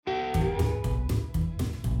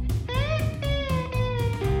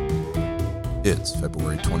It's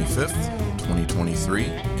February 25th, 2023,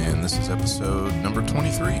 and this is episode number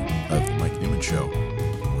 23 of The Mike Newman Show,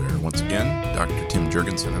 where once again, Dr. Tim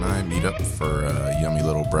Jurgensen and I meet up for a yummy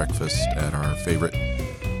little breakfast at our favorite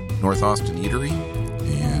North Austin eatery,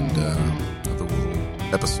 and another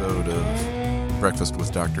little episode of Breakfast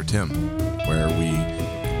with Dr. Tim, where we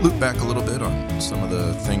loop back a little bit on some of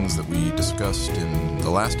the things that we discussed in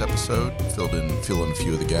the last episode, fill in a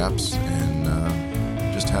few of the gaps, and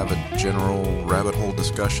just have a general rabbit hole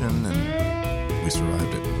discussion, and we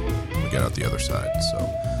survived it. We got out the other side. So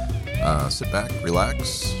sit back,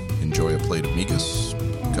 relax, enjoy a plate of migas,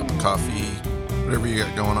 a cup of coffee, whatever you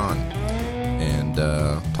got going on, and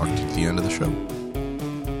talk to you at the end of the show.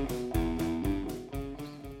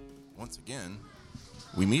 Once again,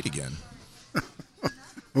 we meet again.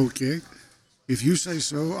 Okay. If you say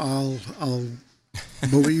so, I'll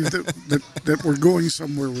believe that we're going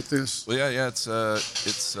somewhere with this. Well, yeah. It's.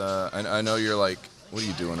 I know you're like, what are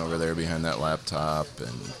you doing over there behind that laptop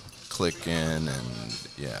and clicking and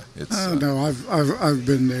yeah. It's. No, I've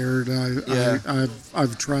been there, and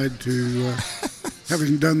I've tried to.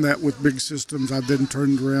 Having done that with big systems, I've then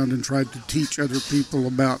turned around and tried to teach other people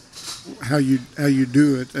about how you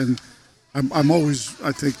do it, and I'm always,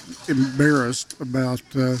 I think, embarrassed about.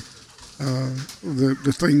 The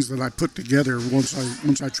things that I put together once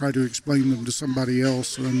I try to explain them to somebody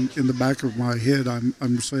else, and in the back of my head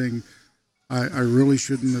I'm saying I really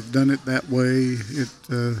shouldn't have done it that way.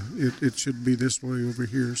 It should be this way over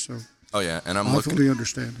here. So and I fully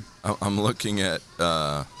understand. I'm looking at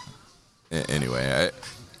anyway.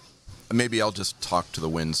 Maybe I'll just talk to the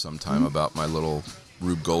wind sometime about my little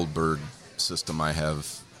Rube Goldberg system I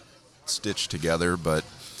have stitched together, but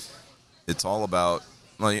it's all about.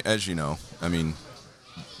 Well, as you know, I mean,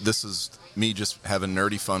 this is me just having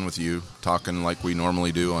nerdy fun with you, talking like we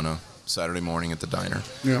normally do on a Saturday morning at the diner.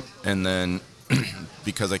 Yeah. And then,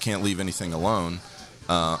 because I can't leave anything alone,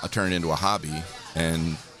 I turn it into a hobby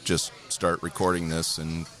and just start recording this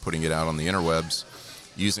and putting it out on the interwebs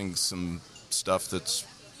using some stuff that's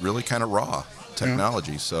really kind of raw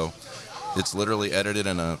technology. Yeah. So it's literally edited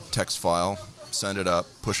in a text file, send it up,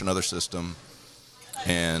 push another system,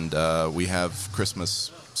 and we have Christmas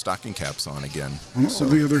stocking caps on again. On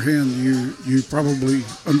the other hand, you probably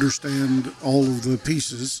understand all of the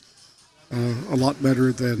pieces a lot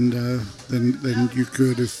better than you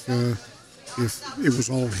could if it was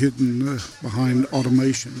all hidden behind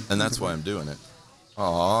automation. And that's why I'm doing it.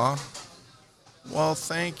 Aw. Well,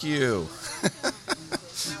 thank you. We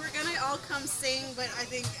were gonna all come sing, but I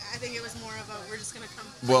think it was more of a we're just gonna come.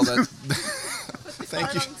 Well, that. Put the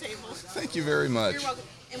Thank you. card on the table. Thank you very much. You're welcome.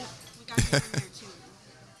 And we got you in there too.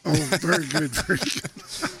 Oh, very good, very good.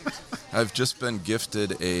 I've just been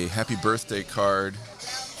gifted a happy birthday card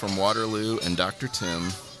from Waterloo and Dr.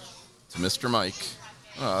 Tim to Mr. Mike.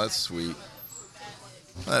 Oh, that's sweet.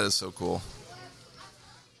 That is so cool.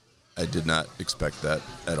 I did not expect that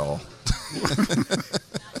at all.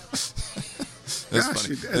 That's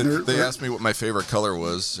funny. They asked me what my favorite color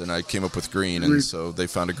was, and I came up with green, and so they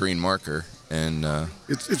found a green marker. And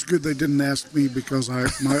it's good they didn't ask me because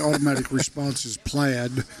my automatic response is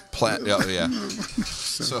plaid. Plaid, yeah.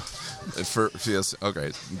 Yes,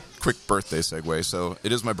 okay. Quick birthday segue. So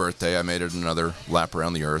it is my birthday. I made it another lap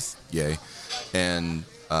around the earth. Yay! And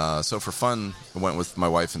so for fun, I went with my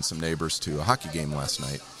wife and some neighbors to a hockey game last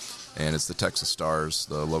night, and it's the Texas Stars,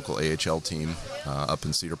 the local AHL team up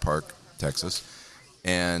in Cedar Park, Texas,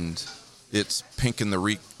 and it's Pink in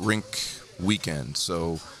the Rink weekend.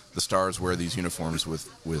 So the Stars wear these uniforms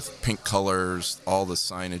with pink colors. All the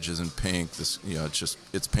signage is in pink.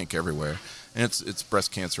 It's pink everywhere, and it's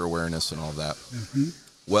breast cancer awareness and all that. Mm-hmm.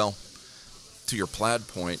 Well, to your plaid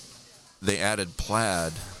point, they added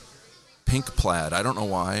plaid, pink plaid. I don't know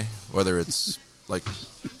why. Whether it's like,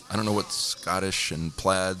 I don't know what Scottish and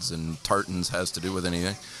plaids and tartans has to do with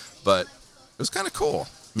anything, but it was kind of cool.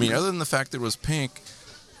 I mean, other than the fact that it was pink,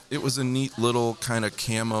 it was a neat little kind of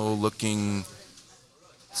camo-looking,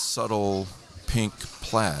 subtle pink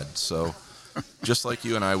plaid. So just like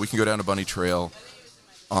you and I, we can go down to Bunny Trail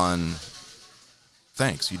on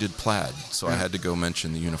thanks, you did plaid. So I had to go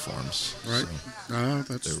mention the uniforms. Right.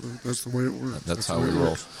 That's the way it works. That's how we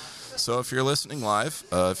roll. So if you're listening live,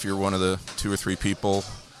 if you're one of the 2 or 3 people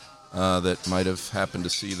that might have happened to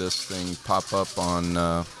see this thing pop up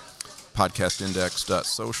on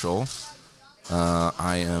podcastindex.social,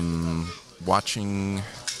 I am watching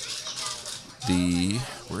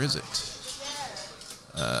where is it?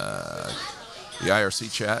 The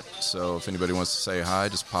IRC chat. So if anybody wants to say hi,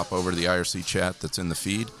 just pop over to the IRC chat that's in the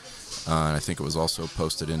feed. And I think it was also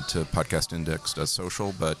posted into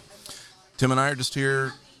podcastindex.social. But Tim and I are just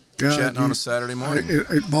here God, chatting on a Saturday morning.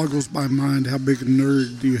 It boggles my mind how big a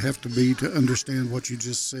nerd do you have to be to understand what you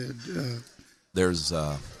just said. There's,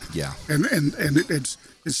 yeah. And it's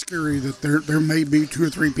scary that there may be 2 or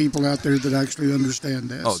 3 people out there that actually understand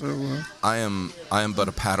that. Oh, so I am but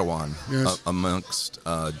a Padawan yes. amongst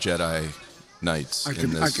Jedi Knights. I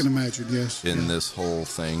can imagine, yes. In this whole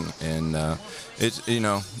thing, and it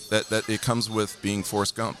that it comes with being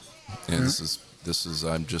Forrest Gump, and this is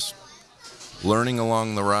I'm just learning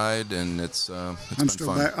along the ride, and it's been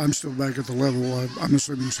fun. I'm still back at the level. I'm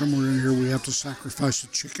assuming somewhere in here we have to sacrifice a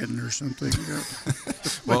chicken or something.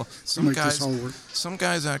 Well, some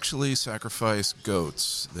guys actually sacrifice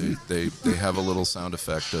goats. They have a little sound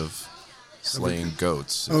effect of slaying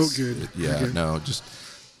goats. Good. Okay. No, just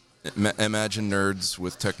imagine nerds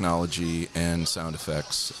with technology and sound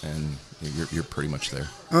effects, and you're pretty much there.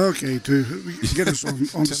 Okay, to get us on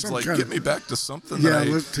some like, kind get me back to something.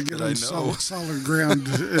 To get on solid ground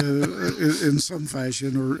in some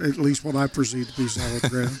fashion, or at least what I perceive to be solid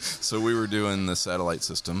ground. So we were doing the satellite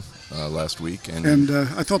system last week, and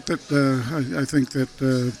I thought that I think that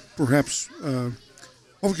perhaps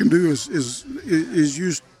what we can do is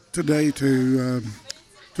use today to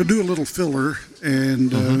do a little filler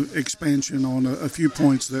and expansion on a few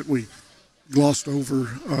points that we glossed over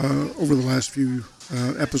the last few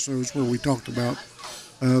episodes, where we talked about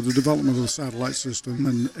the development of the satellite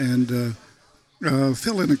system, and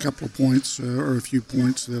fill in a couple of points or a few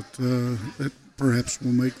points that perhaps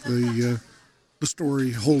will make the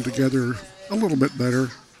story hold together a little bit better.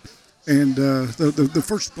 And the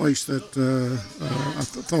first place that I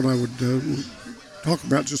thought I would talk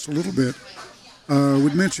about just a little bit,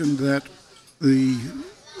 we'd mentioned that the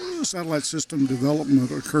satellite system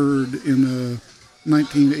development occurred in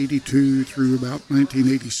 1982 through about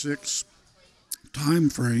 1986 time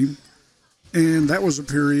frame, and that was a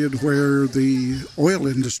period where the oil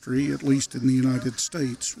industry, at least in the United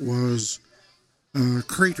States, was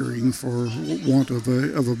cratering, for want of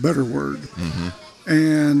a better word.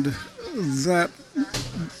 And that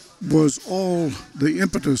was all the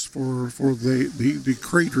impetus for the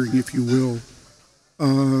cratering, if you will,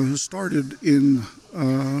 started in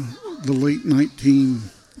the late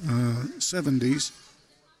 1970s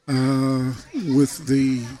with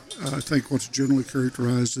the, I think what's generally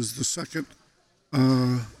characterized as the second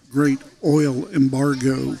great oil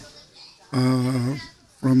embargo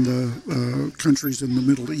from the countries in the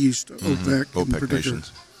Middle East, OPEC in particular.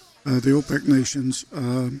 Nations. The OPEC nations.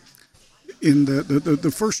 In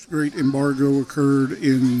the first great embargo occurred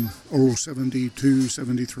in 72,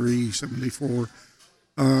 73, 74,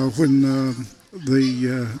 when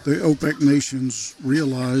the OPEC nations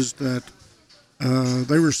realized that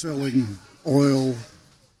they were selling oil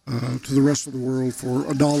to the rest of the world for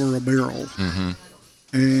 $1 a barrel,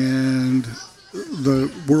 and the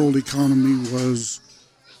world economy was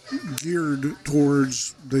geared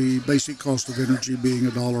towards the basic cost of energy being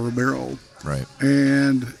 $1 a barrel. Right.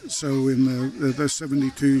 And so in the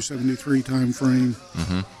 72, 73 time frame,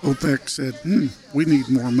 OPEC said, we need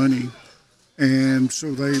more money. And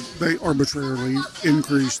so they arbitrarily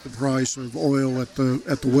increased the price of oil at the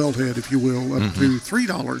wellhead, if you will, up to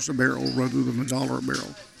 $3 a barrel rather than $1 a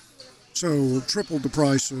barrel. So tripled the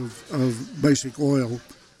price of basic oil,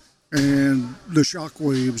 and the shock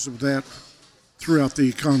waves of that throughout the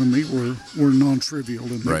economy were non-trivial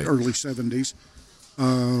in the early 70s.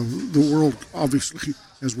 The world, obviously,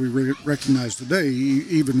 as we recognize today,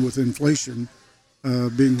 even with inflation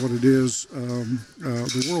being what it is,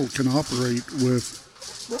 the world can operate with,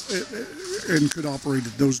 and could operate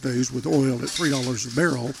in those days with oil at $3 a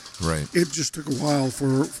barrel. Right. It just took a while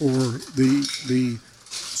for the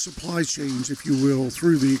supply chains, if you will,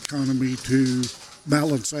 through the economy to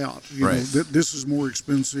balance out. You know, this is more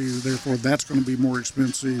expensive, therefore that's going to be more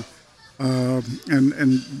expensive.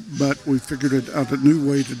 But we figured out a new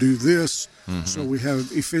way to do this, so we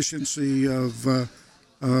have efficiency of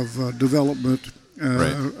development,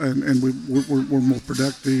 and we're more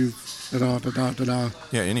productive.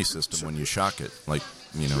 Yeah, any system, when you shock it, like,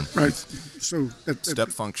 right. So step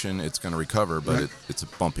function, it's going to recover, but it's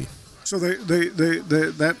bumpy. So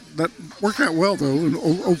that worked out well, though, and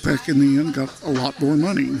OPEC in the end got a lot more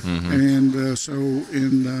money, and so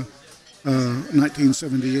in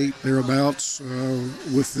 1978 thereabouts,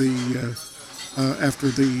 with the after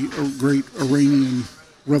the great Iranian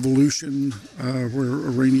Revolution, where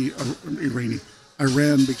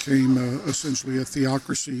Iran became essentially a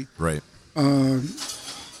theocracy. Right. The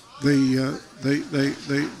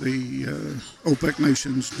OPEC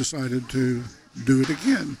nations decided to do it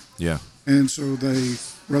again. Yeah. And so they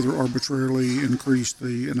rather arbitrarily increased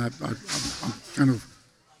and I'm kind of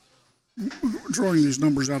drawing these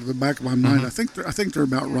numbers out of the back of my mind. I think they're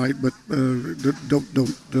about right, but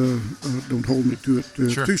don't hold me to it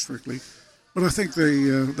too strictly. But I think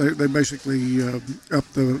they basically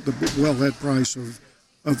upped the wellhead price of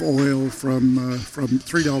oil from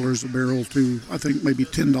 $3 a barrel to, I think, maybe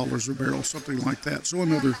 $10 a barrel, something like that. So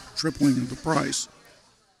another tripling of the price.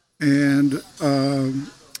 And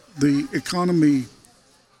the economy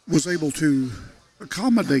was able to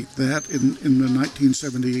accommodate that in the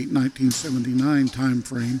 1978-1979 time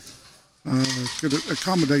frame. Could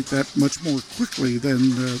accommodate that much more quickly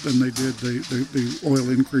than they did the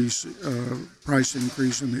oil price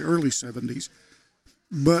increase in the early 70s.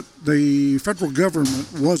 But the federal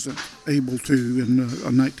government wasn't able to in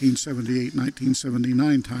a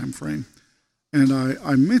 1978-1979 time frame. And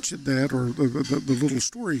I mentioned that, or the little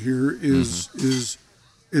story here is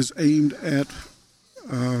aimed at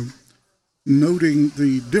noting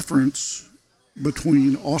the difference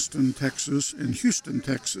between Austin, Texas, and Houston,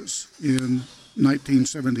 Texas in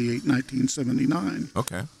 1978, 1979.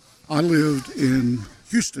 Okay. I lived in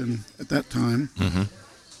Houston at that time,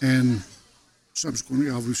 and subsequently,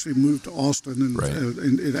 obviously, moved to Austin. And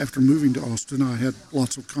after moving to Austin, I had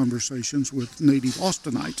lots of conversations with native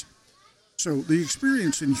Austinites. So the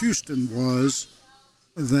experience in Houston was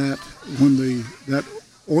that when that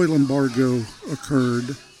oil embargo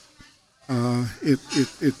occurred,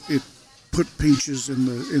 it put pinches in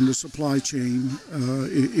the supply chain,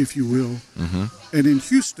 if you will. And in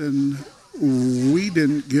Houston, we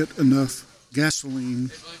didn't get enough gasoline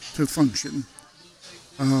to function.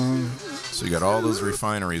 So you got all those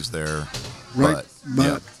refineries there, right?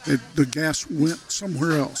 But the gas went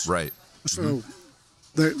somewhere else. Right. So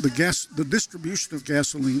the distribution of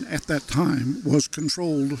gasoline at that time was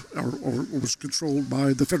controlled or was controlled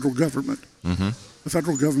by the federal government. The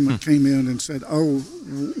federal government came in and said, "Oh,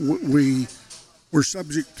 we're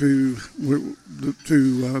subject to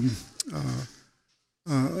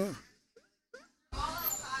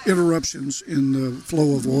interruptions in the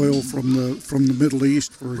flow of oil from the Middle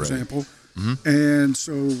East, for example, and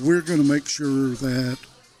so we're going to make sure that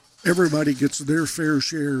everybody gets their fair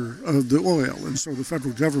share of the oil." And so the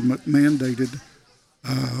federal government mandated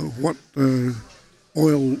what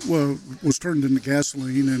oil was turned into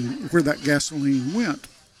gasoline and where that gasoline went.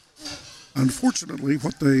 Unfortunately,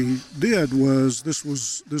 what they did was this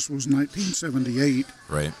was 1978.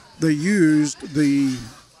 Right. They used the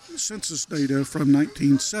census data from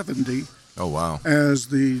 1970. Oh, wow. As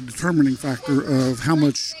the determining factor of how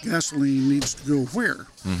much gasoline needs to go where.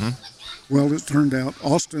 Well, it turned out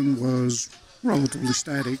Austin was relatively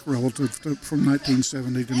static relative to from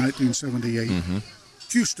 1970 to 1978.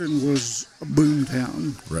 Houston was a boom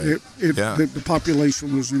town. Right. The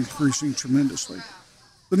population was increasing tremendously.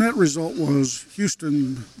 The net result was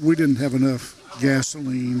Houston, we didn't have enough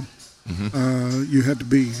gasoline. You had to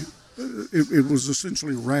be, it was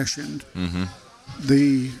essentially rationed.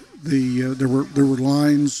 There were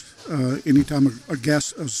lines. Anytime a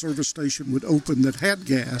service station would open that had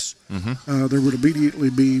gas, there would immediately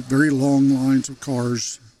be very long lines of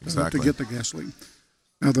cars to get the gasoline.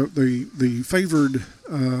 Now, the favored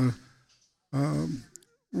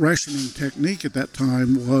rationing technique at that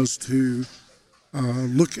time was to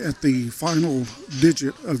look at the final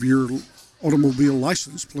digit of your automobile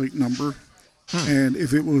license plate number, and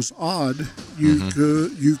if it was odd, you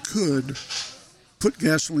could put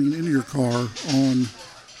gasoline in your car on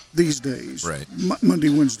these days, right? Monday,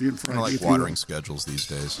 Wednesday, and Friday. Kind of like watering schedules these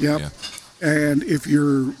days. Yep. Yeah. And if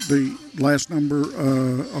the last number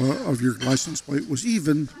of your license plate was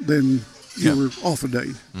even, then you were off a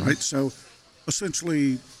day, right? So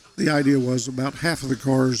essentially, the idea was about half of the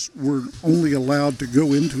cars were only allowed to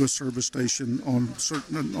go into a service station on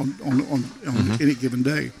any given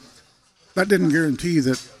day. That didn't guarantee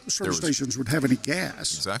that service stations would have any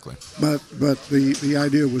gas. Exactly. But the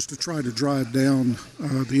idea was to try to drive down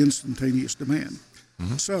the instantaneous demand.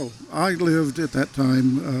 So I lived at that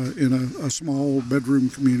time in a small bedroom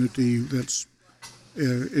community that's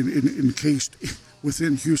encased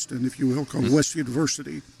within Houston, if you will, called West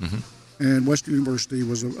University. And West University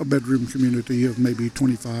was a bedroom community of maybe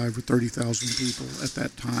 25 or 30,000 people at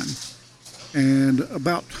that time. And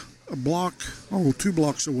about 2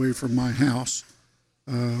 blocks away from my house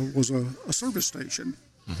was a service station.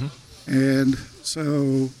 And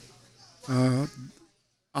so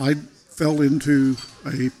I fell into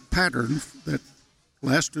a pattern that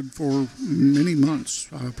lasted for many months,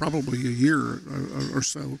 probably a year or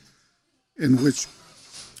so, in which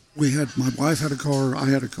my wife had a car, I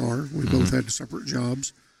had a car. We both had separate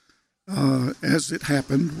jobs. As it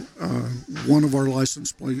happened, one of our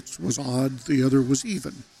license plates was odd, the other was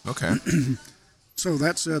even. Okay. So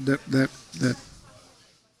that said,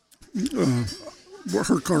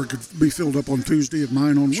 her car could be filled up on Tuesday and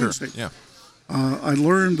mine on Sure. Wednesday. Yeah. I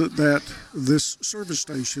learned that this service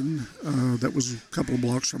station that was a couple of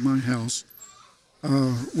blocks from my house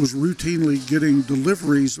was routinely getting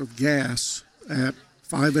deliveries of gas at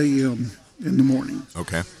 5 a.m. in the morning.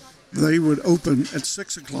 Okay. They would open at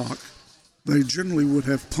 6 o'clock. They generally would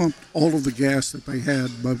have pumped all of the gas that they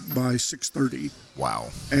had by 6:30.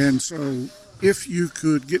 Wow. And so if you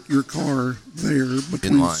could get your car there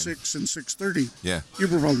between 6 and 6:30, yeah, you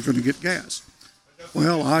were probably going to get gas.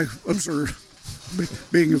 Well, I observed,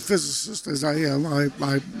 being a physicist as I am, I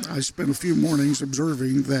spent a few mornings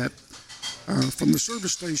observing that from the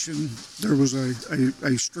service station there was a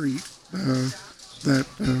street that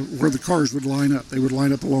where the cars would line up. They would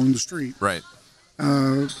line up along the street. Right.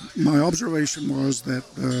 My observation was that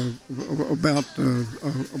about a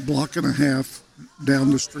block and a half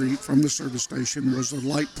down the street from the service station was a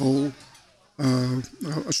light pole,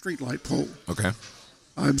 a street light pole. Okay.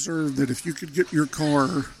 I observed that if you could get your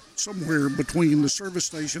car somewhere between the service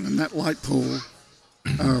station and that light pole,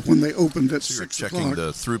 when they opened at So 6 you're o'clock, checking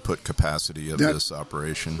the throughput capacity of this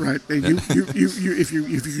operation. right? If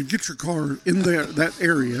you could get your car in that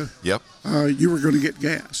area, Yep. you were going to get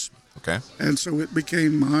gas. Okay. And so it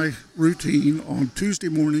became my routine on Tuesday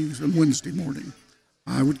mornings and Wednesday morning.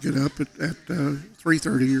 I would get up at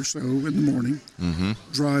 3:30 or so in the morning,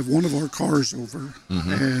 drive one of our cars over,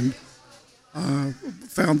 and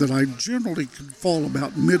found that I generally could fall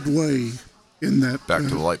about midway in that. Back to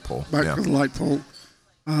the light pole. Back to the light pole.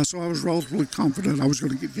 So I was relatively confident I was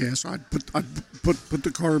going to get gas. I'd put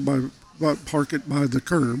the car park it by the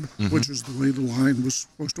curb, which is the way the line was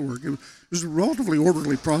supposed to work. It was a relatively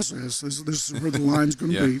orderly process. This is where the line's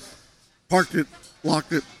going to be. Parked it,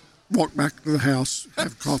 locked it, walked back to the house,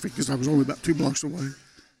 have coffee because I was only about 2 blocks away.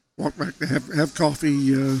 Walk back to have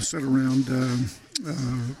coffee, sit around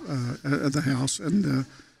at the house, and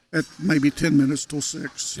at maybe 10 minutes till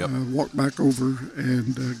 6, walk back over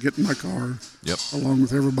and get in my car, along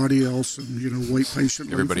with everybody else, and wait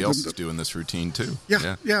patiently. Everybody else is doing this routine too.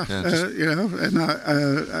 Yeah.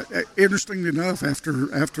 And interestingly enough, after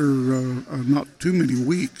not too many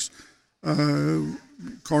weeks,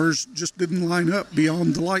 cars just didn't line up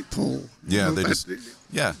beyond the light pole. Yeah, they just.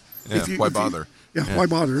 Why bother? Why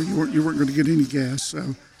bother? You weren't going to get any gas.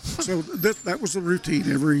 So that was the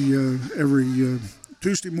routine every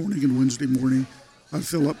Tuesday morning and Wednesday morning. I'd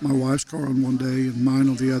fill up my wife's car on one day and mine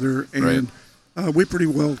on the other, and we pretty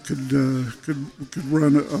well could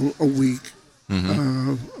run a week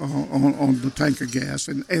on the tank of gas,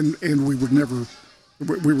 and we would never.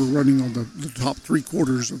 We were running on the top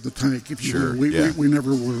 3/4 of the tank, if you will. We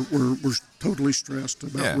never were totally stressed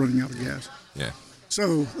about running out of gas. Yeah.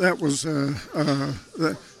 So that was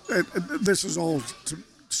this is all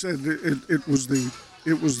said. It was the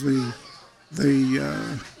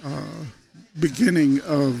beginning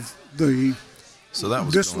of the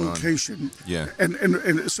dislocation. Yeah.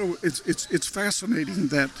 And so it's fascinating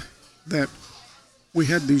that we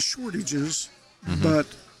had these shortages, but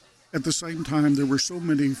at the same time there were so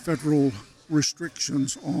many federal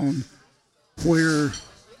restrictions on where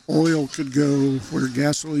oil could go, where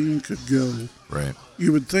gasoline could go. Right.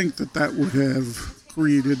 You would think that would have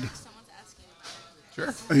created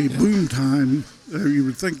a boom time. You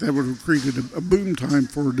would think that would have created a boom time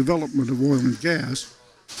for development of oil and gas.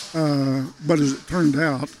 But as it turned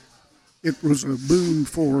out, it was a boom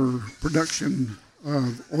for production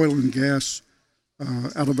of oil and gas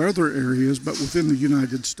out of other areas, but within the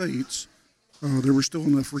United States, there were still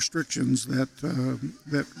enough restrictions that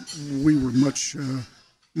we were much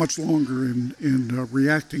longer in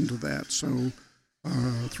reacting to that. So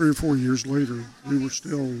 3 or 4 years later, we were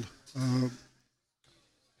still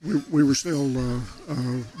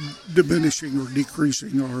diminishing or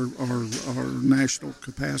decreasing our national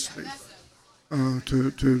capacity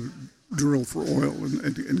to drill for oil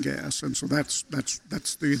and gas, and so that's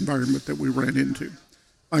the environment that we ran into.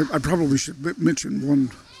 I probably should mention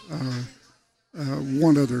one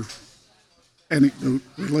other anecdote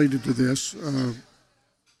related to this.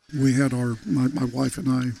 We had my wife and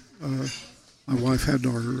I. My wife had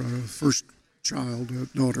our first child,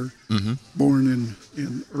 daughter, born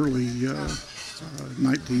in early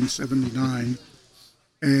 1979,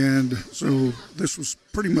 and so this was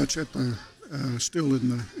pretty much at the still in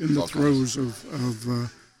the throes of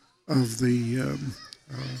the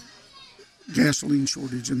gasoline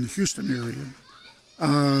shortage in the Houston area.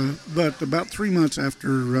 But about 3 months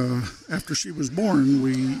after she was born,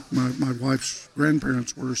 my wife's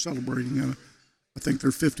grandparents were celebrating I think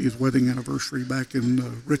their 50th wedding anniversary back in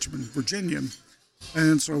Richmond, Virginia,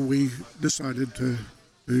 And so we decided to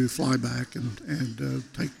fly back and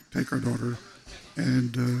take our daughter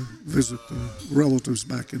and visit the relatives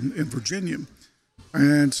back in Virginia.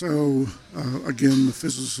 And so, again, the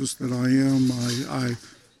physicist that I am,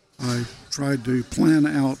 I tried to plan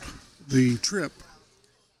out the trip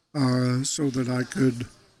so that I could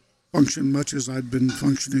function much as I'd been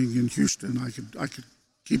functioning in Houston. I could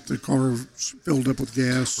keep the car filled up with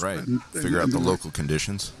gas. Right. Figure out the local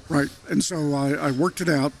conditions. Right. And so I worked it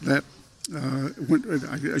out that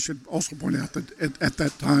I should also point out that at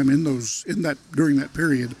that time during that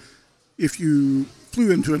period, if you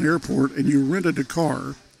flew into an airport and you rented a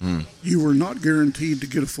car, you were not guaranteed to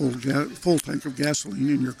get a full tank of gasoline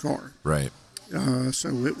in your car. Right.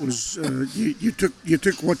 So it was you took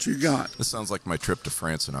what you got. This sounds like my trip to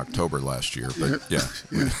France in October last year, but yeah.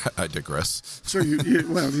 I digress. So you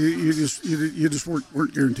just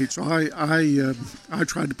weren't guaranteed. So I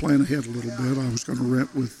tried to plan ahead a little bit. I was going to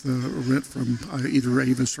rent from either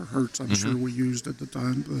Avis or Hertz. I'm sure we used at the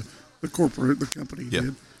time. The company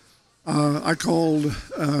did. I called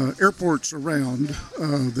airports around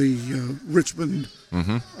the Richmond,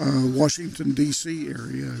 Washington D.C.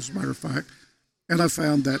 area, as a matter of fact. And I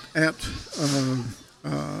found that at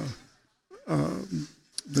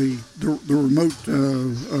the remote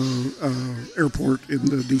airport in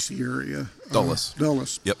the D.C. area, Dulles.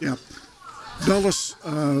 Yep. Dulles,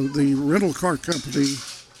 the rental car company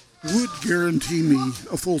would guarantee me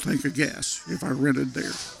a full tank of gas if I rented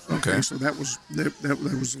there. Okay. So that was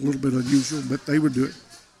a little bit unusual, but they would do it.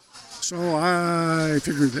 So I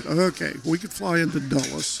figured that we could fly into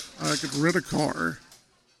Dulles. I could rent a car.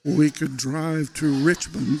 We could drive to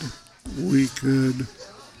Richmond. We could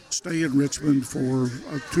stay in Richmond for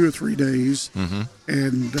 2 or 3 days,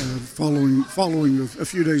 and following a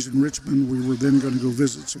few days in Richmond, we were then going to go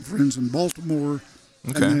visit some friends in Baltimore,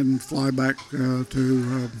 and then fly back to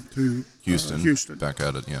Houston. Back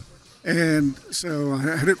at it, yeah. And so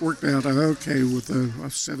I had it worked out with a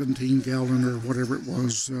 17-gallon or whatever it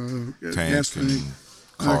was gas tank.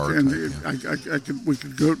 Car we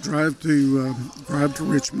could go drive to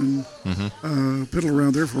Richmond, piddle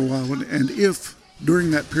around there for a while, and if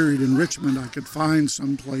during that period in Richmond I could find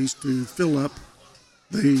some place to fill up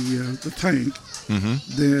the tank,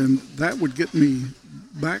 then that would get me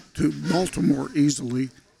back to Baltimore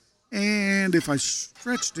easily. And if I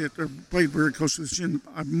stretched it or played very close to the chin,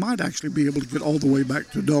 I might actually be able to get all the way back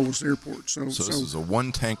to Dulles Airport. So this is a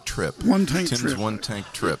one-tank trip. Tim's one-tank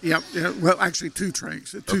trip. Yep. Yeah. Well, actually, 2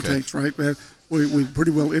 tanks. Tanks, right? We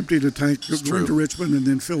pretty well emptied a tank going to Richmond and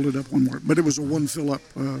then filled it up one more. But it was a one fill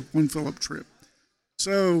up trip.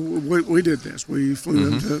 So we did this. We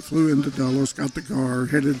flew into Dulles, got the car,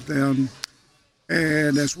 headed down,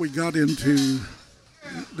 and as we got into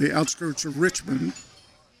the outskirts of Richmond,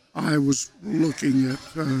 I was looking at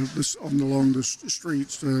along the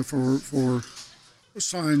streets for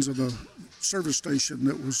signs of a service station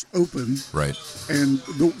that was open. Right. And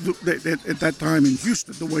at that time in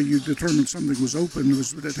Houston, the way you determined something was open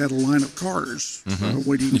was that it had a line of cars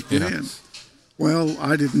waiting to get in. Well,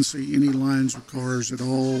 I didn't see any lines of cars at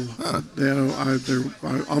all.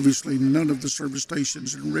 Obviously, none of the service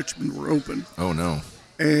stations in Richmond were open. Oh, no.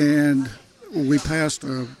 And we passed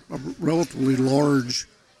a relatively large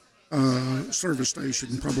service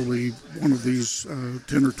station, probably one of these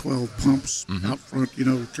 10 or 12 pumps out front,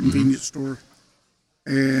 convenience store.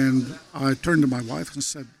 And I turned to my wife and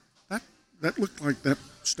said, that looked like that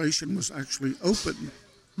station was actually open.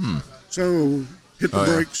 So hit the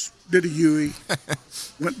brakes, did a U-ey,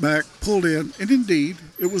 went back, pulled in, and indeed,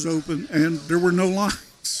 it was open, and there were no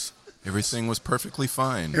lines. Everything was perfectly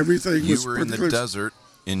fine. You were in the desert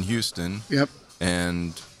in Houston. Yep.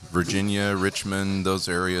 And Virginia, Richmond, those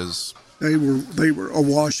areas. They were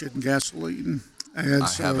awash in gasoline. And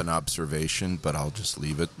I have an observation, but I'll just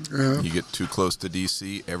leave it. You get too close to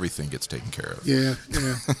D.C., everything gets taken care of. Yeah.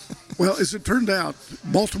 Well, as it turned out,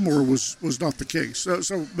 Baltimore was not the case.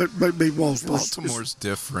 But Baltimore's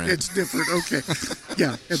different. It's different. Okay.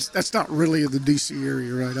 Yeah, that's not really in the D.C.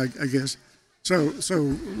 area, right? I guess. So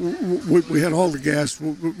we had all the gas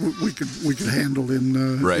we could handle in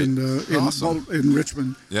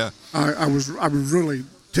Richmond. Yeah. I was really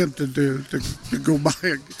tempted to go buy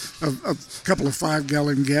a couple of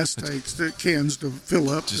 5-gallon gas tanks, cans to fill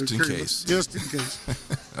up. Just in case.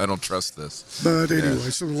 I don't trust this. But anyway,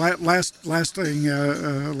 so the last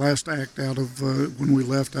act out of when we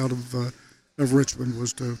left out of Richmond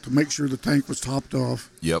was to make sure the tank was topped off.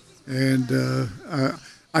 Yep. And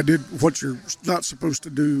I did what you're not supposed to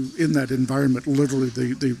do in that environment. Literally,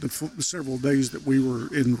 the several days that we were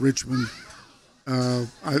in Richmond,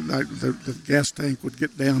 the gas tank would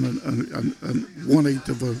get down an 1/8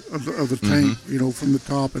 of a tank, from the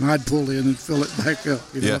top, and I'd pull in and fill it back up.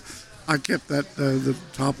 I kept that the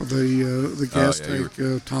top of the gas tank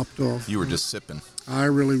topped off. You were just sipping. I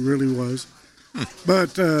really, really was.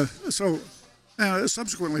 But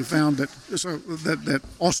subsequently found that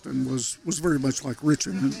Austin was very much like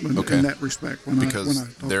Richmond in that respect. Because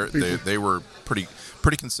they were pretty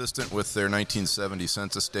consistent with their 1970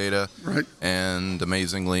 census data, right? And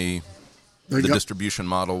amazingly, the distribution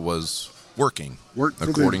model was worked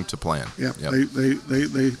according to plan. Yeah, yep.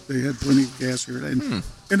 They had plenty of gas here, and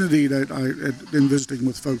indeed, I had been visiting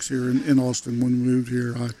with folks here in Austin when we moved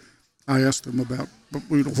here. I asked them about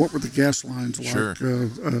what were the gas lines like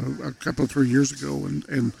a couple of 3 years ago,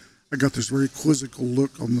 and I got this very quizzical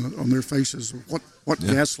look on their faces of what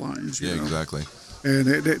gas lines. Exactly. And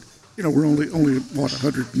we're only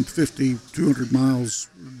 150, 200 miles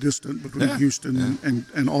distant between Houston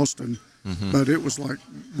and Austin, but it was like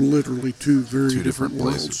literally two very different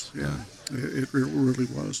worlds. Places. Yeah, it really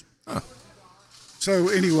was. Huh. So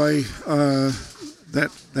anyway,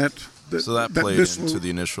 So that played into the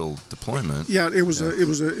initial deployment. Yeah, it was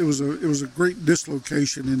a great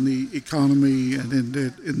dislocation in the economy and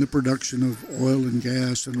in the production of oil and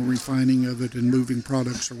gas and the refining of it and moving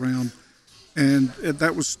products around, and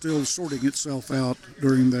that was still sorting itself out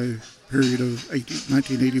during the period of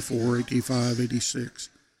 1984, 85, 86.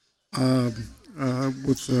 So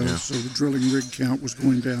the drilling rig count was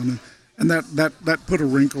going down, and that put a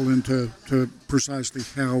wrinkle into precisely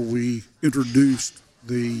how we introduced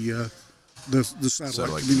the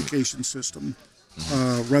satellite communication system,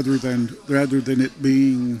 rather than it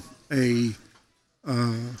being a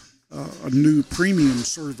new premium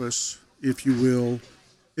service, if you will.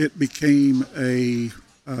 It became a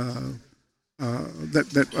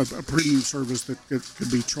premium service that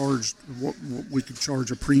could be charged what we could charge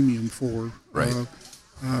a premium for,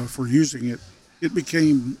 for using it. It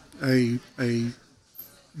became a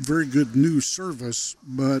very good new service,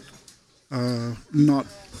 but not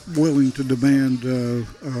willing to demand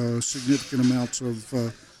significant amounts of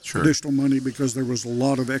additional money because there was a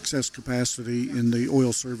lot of excess capacity in the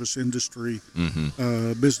oil service industry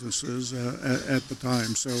businesses at the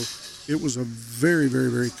time. So it was a very, very,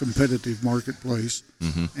 very competitive marketplace,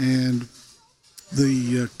 and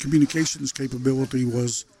the communications capability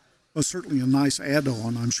was certainly a nice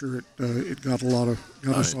add-on. I'm sure it got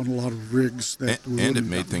us on a lot of rigs and it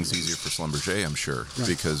made things easier for Schlumberger, I'm sure,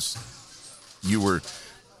 because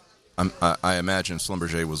I imagine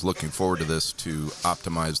Schlumberger was looking forward to this to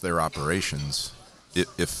optimize their operations.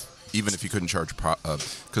 Even if you couldn't charge,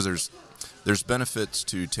 because there's benefits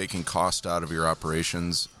to taking cost out of your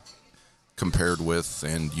operations, compared with,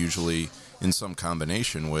 and usually in some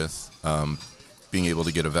combination with, being able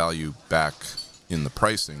to get a value back in the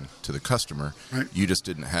pricing to the customer. Right. You just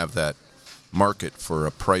didn't have that market for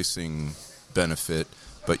a pricing benefit,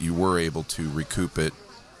 but you were able to recoup it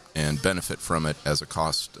and benefit from it as a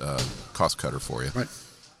cost cutter for you. Right.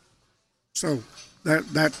 So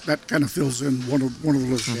that kind of fills in one of the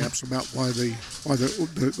little gaps about why the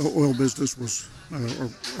oil business was or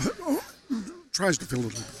tries to fill a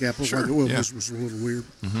little gap of why the oil business was a little weird.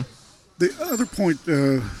 The other point,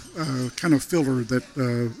 kind of filler that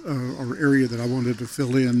or area that I wanted to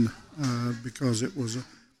fill in because it was a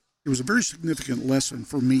very significant lesson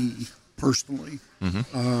for me personally.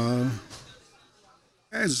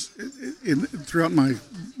 Throughout my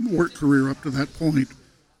work career up to that point,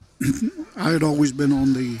 I had always been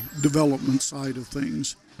on the development side of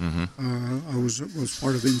things. I was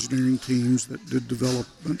part of engineering teams that did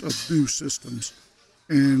development of new systems,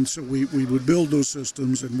 and so we would build those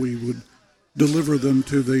systems and we would deliver them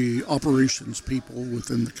to the operations people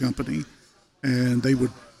within the company, and they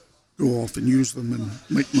would go off and use them and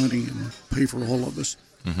make money and pay for all of us.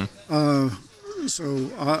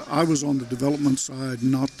 So I was on the development side,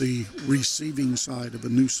 not the receiving side of a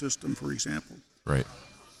new system, for example. Right.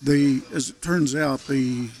 As it turns out,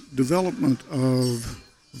 the development of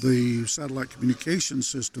the satellite communication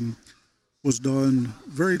system was done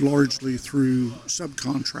very largely through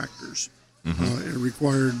subcontractors. It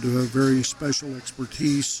required very special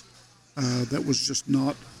expertise that was just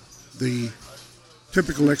not the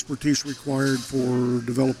typical expertise required for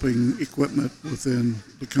developing equipment within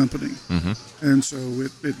the company. And so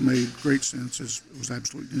it made great sense. It was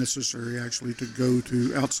absolutely necessary, actually, to go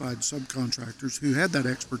to outside subcontractors who had that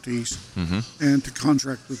expertise and to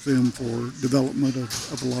contract with them for development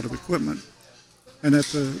of a lot of equipment. And at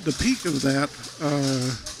the peak of that,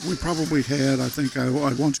 we probably had, I think I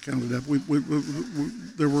once counted up,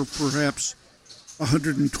 there were perhaps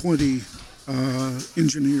 120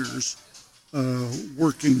 engineers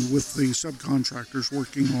working with the subcontractors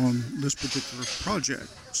working on this particular project.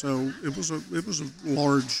 So it was a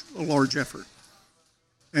large effort,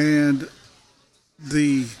 and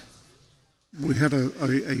we had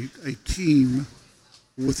a team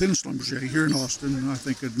within Schlumberger here in Austin. I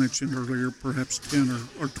think I'd mentioned earlier, perhaps 10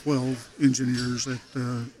 or 12 engineers at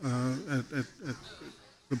the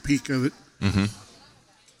peak of it. Mm-hmm.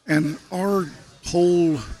 And our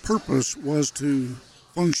whole purpose was to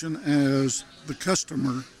function as the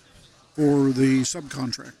customer for the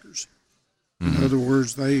subcontractors. Mm-hmm. In other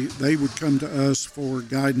words, they would come to us for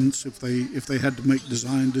guidance if they had to make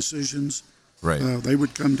design decisions. Right. They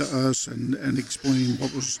would come to us and explain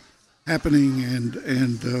what was happening and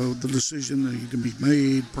the decision that needed to be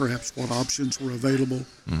made, perhaps what options were available.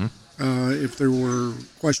 Mm-hmm. If there were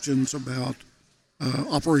questions about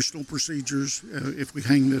operational procedures, if we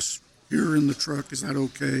hang this here in the truck, is that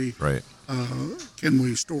okay? Right. Can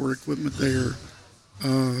we store equipment there?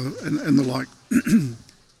 And the like.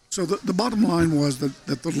 So the bottom line was that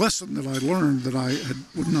the lesson that I learned that I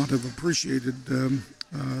would not have appreciated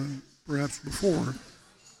perhaps before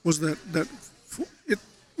was that it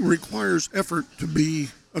requires effort to be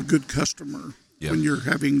a good customer when you're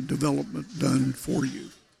having development done for you.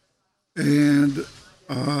 And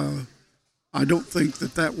I don't think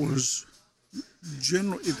that was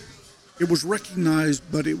general. It was recognized,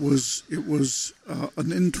 but it was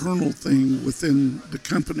an internal thing within the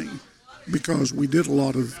company because we did a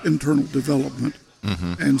lot of internal development,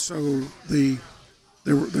 and so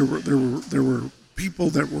there were people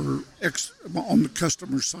that were on the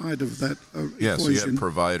customer side of that equation. So you had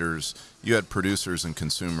providers, you had producers and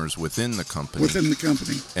consumers within the company.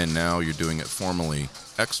 And now you're doing it formally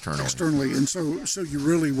externally. And so you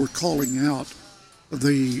really were calling out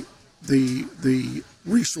the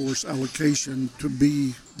resource allocation to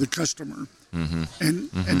be the customer. Mm-hmm.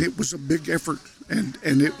 And it was a big effort, and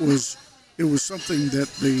it was something that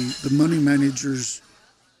the money managers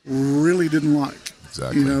really didn't like.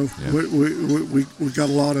 Exactly. You know, we got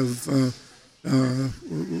a lot of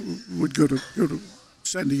we'd go to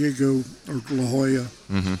San Diego or La Jolla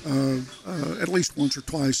at least once or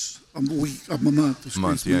twice a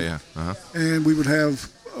month. Yeah. Uh-huh. And we would have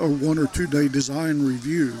a 1 or 2 day design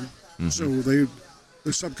review. So the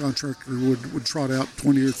subcontractor would trot out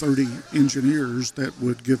 20 or 30 engineers that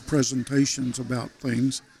would give presentations about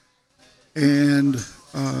things. And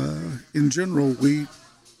in general, we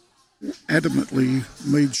adamantly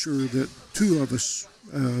made sure that 2 of us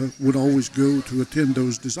would always go to attend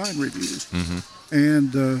those design reviews.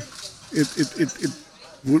 And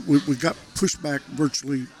we got pushback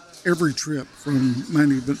virtually every trip from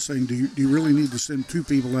management saying, do you really need to send 2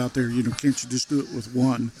 people out there? You know, can't you just do it with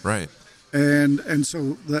 1? Right. And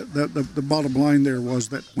so the bottom line there was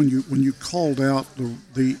that when you called out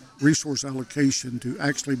the resource allocation to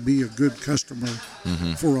actually be a good customer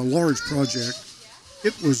for a large project,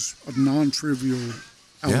 it was a non-trivial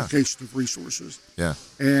allocation of resources. Yeah.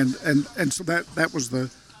 And so that was the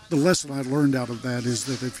lesson I learned out of that is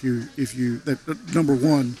that if you number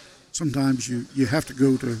one, sometimes you have to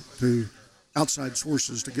go to outside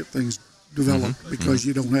sources to get things developed because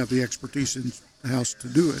you don't have the expertise in the house to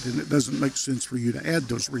do it, and it doesn't make sense for you to add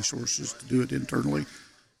those resources to do it internally.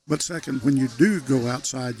 But second, when you do go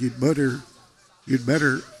outside, you'd better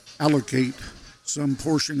allocate some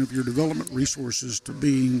portion of your development resources to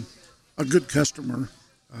being a good customer.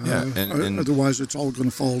 And otherwise it's all going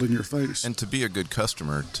to fall in your face. And to be a good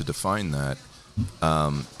customer, to define that,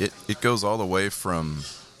 it goes all the way from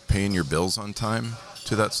paying your bills on time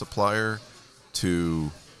to that supplier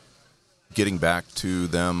to getting back to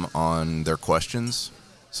them on their questions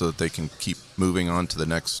so that they can keep moving on to the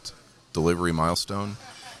next delivery milestone.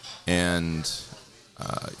 And,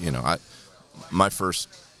 my first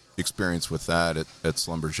experience with that at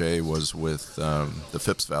Schlumberger was with the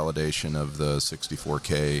FIPS validation of the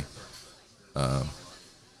 64K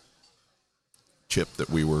chip that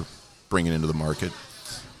we were bringing into the market.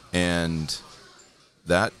 And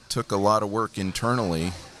that took a lot of work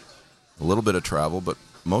internally, a little bit of travel, but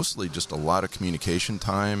mostly just a lot of communication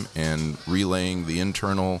time and relaying the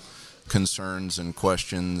internal concerns and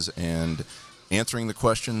questions and answering the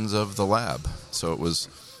questions of the lab. So it was,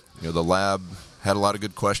 the lab had a lot of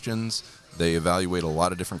good questions. They evaluate a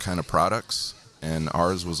lot of different kind of products, and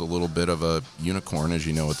ours was a little bit of a unicorn, as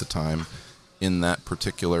you know, at the time, in that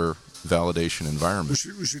particular validation environment.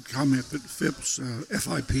 We should comment that FIPS,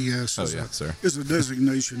 FIPS, is a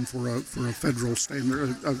designation for a federal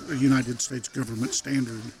standard, a United States government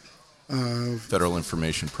standard. Federal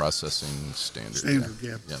Information Processing Standard.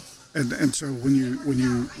 Yeah. And so when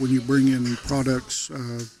you bring in products,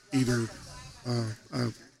 either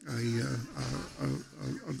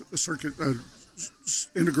circuit,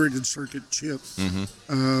 integrated circuit chip,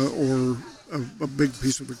 or a big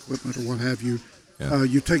piece of equipment or what have you. Yeah.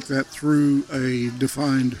 You take that through a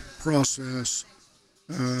defined process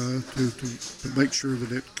to make sure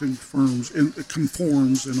that it conforms in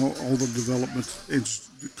all the development. It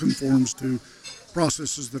conforms to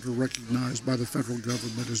processes that are recognized by the federal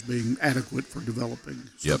government as being adequate for developing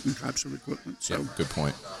certain types of equipment. So, good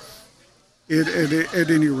point. At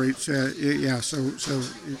any rate, you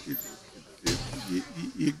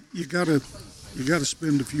gotta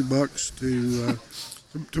spend a few bucks to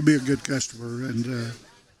be a good customer, and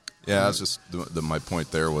that's just my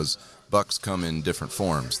point. There was bucks come in different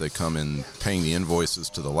forms. They come in paying the invoices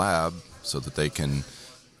to the lab so that they can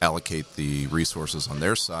allocate the resources on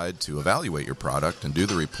their side to evaluate your product and do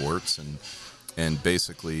the reports and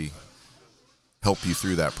basically help you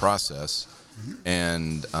through that process.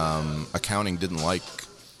 And accounting didn't like.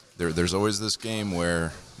 There's always this game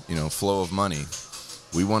where flow of money.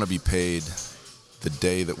 We want to be paid the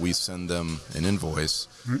day that we send them an invoice,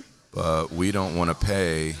 but we don't want to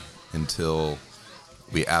pay until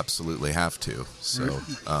we absolutely have to. So,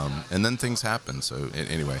 and then things happen. So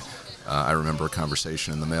anyway, I remember a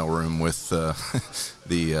conversation in the mailroom with the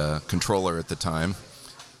controller at the time.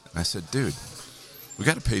 I said, "Dude, we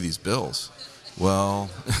got to pay these bills." Well,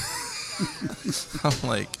 I'm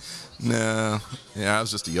like, "No." Yeah, I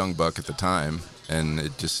was just a young buck at the time, and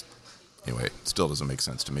it just. Anyway, it still doesn't make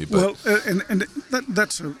sense to me. But. Well, and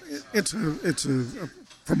that's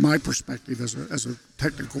from my perspective as a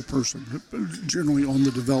technical person, generally on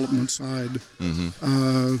the development side.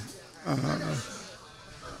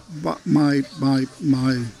 But when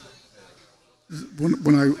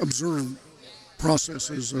I observe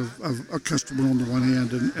processes of a customer on the one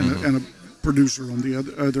hand and a producer on the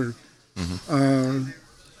other,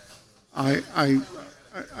 I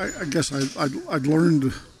guess I'd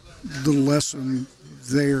learned the lesson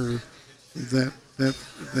there that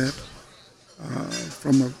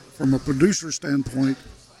from a producer standpoint,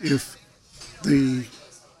 if the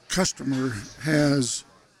customer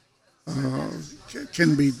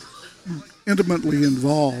can be intimately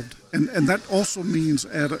involved, and that also means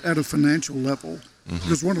at a financial level,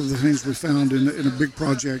 because one of the things we found in a big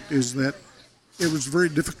project is that it was very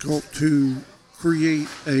difficult to create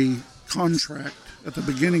a contract at the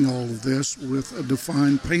beginning of all of this with a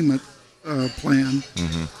defined payment plan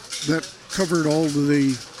that covered all of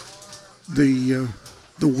the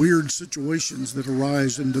weird situations that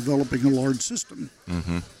arise in developing a large system.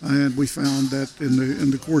 And we found that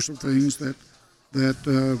in the course of things that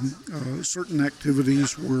certain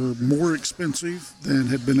activities were more expensive than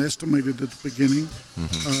had been estimated at the beginning.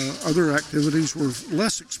 Other activities were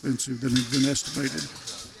less expensive than had been estimated.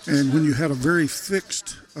 And when you had a very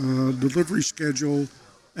fixed delivery schedule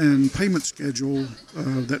and payment schedule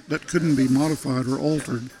that couldn't be modified or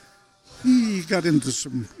altered, you got into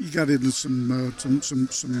some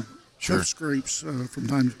tough scrapes from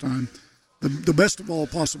time to time. The best of all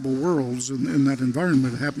possible worlds in that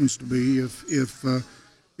environment happens to be if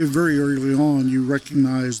very early on you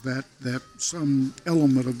recognize that some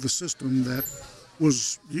element of the system that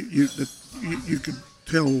was you could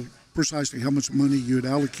tell precisely how much money you had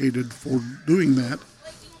allocated for doing that,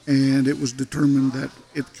 and it was determined that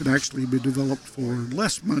it could actually be developed for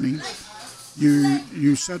less money.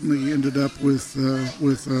 You suddenly ended up with a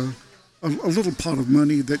little pot of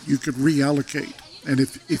money that you could reallocate, and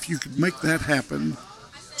if you could make that happen,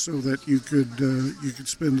 so that you could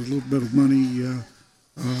spend a little bit of money,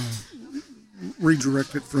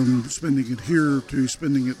 redirect it from spending it here to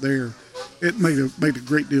spending it there, it made a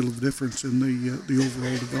great deal of difference in the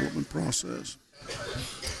overall development process.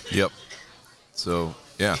 Yep. So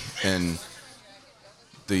yeah, and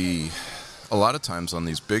a lot of times on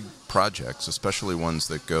these big projects, especially ones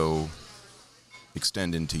that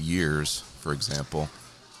extend into years, for example,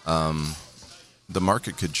 the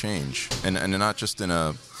market could change, and not just in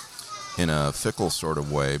a fickle sort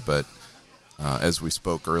of way, but as we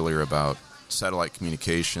spoke earlier about satellite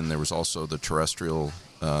communication, there was also the terrestrial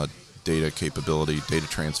data capability, data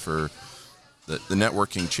transfer. The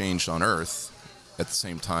networking changed on Earth at the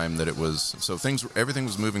same time that it was. So everything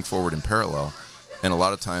was moving forward in parallel, and a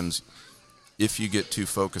lot of times, if you get too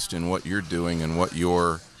focused in what you're doing and what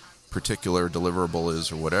your particular deliverable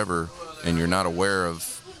is or whatever, and you're not aware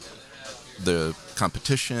of the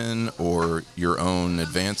competition or your own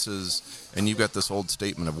advances, and you've got this old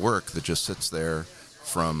statement of work that just sits there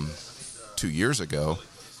from 2 years ago,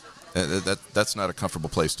 that's not a comfortable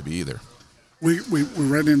place to be either. We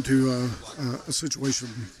ran into a situation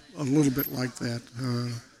a little bit like that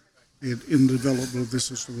in the development of this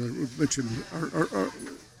system. I mentioned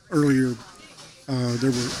earlier,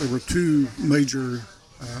 there were two major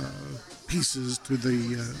pieces to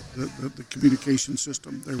the communication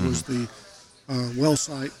system. There was the well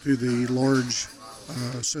site to the large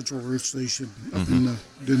Central Earth Station up in the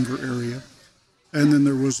Denver area, and then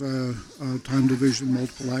there was a time division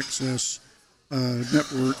multiple access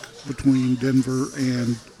network between Denver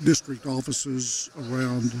and district offices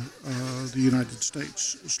around the United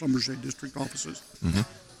States, Schlumberger district offices.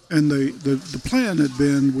 And the plan had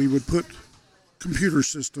been we would put computer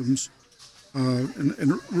systems,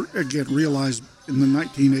 and again, realize in the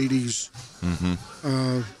 1980s,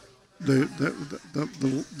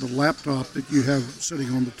 the laptop that you have sitting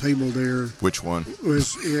on the table there. Which one?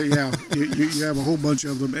 Was, you have a whole bunch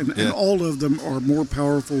of them, and all of them are more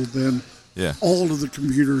powerful than all of the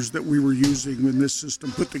computers that we were using when this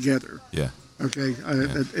system put together. Okay,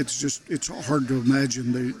 it's hard to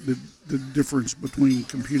imagine the difference between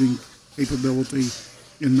computing capability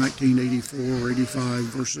in 1984 or 85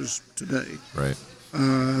 versus today. Right.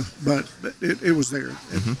 But it was there.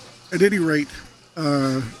 At any rate, we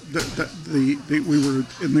were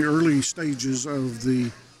in the early stages of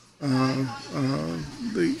the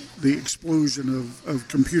explosion of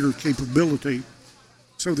computer capability.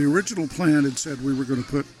 So the original plan had said we were going to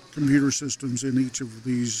put computer systems in each of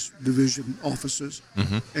these division offices,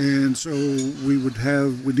 and so we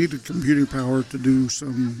needed computing power to do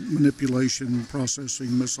some manipulation,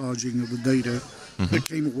 processing, massaging of the data that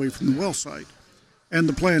came away from the well site. And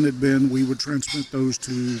the plan had been we would transmit those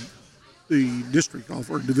to the district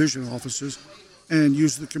or division offices and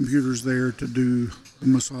use the computers there to do the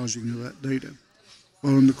massaging of that data.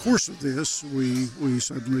 Well, in the course of this, we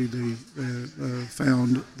suddenly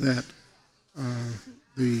found that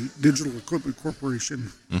the Digital Equipment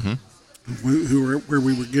Corporation, where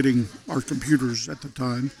we were getting our computers at the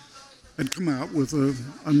time, had come out with a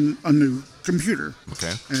new computer.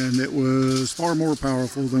 Okay. And it was far more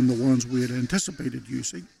powerful than the ones we had anticipated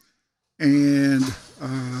using. And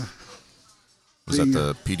was that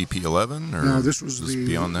the PDP-11? Or no, this was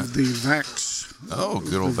beyond that? The VAX. Oh,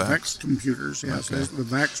 good old VAX computers. Yes, okay. The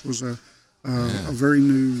VAX was a very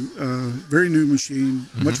new machine,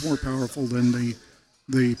 much more powerful than the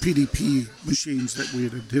PDP machines that we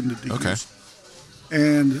had intended to use.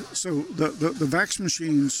 And so the VAX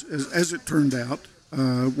machines, as it turned out,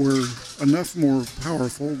 were enough more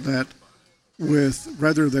powerful that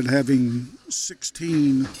rather than having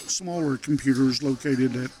 16 smaller computers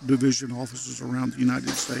located at division offices around the United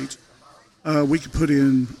States, we could put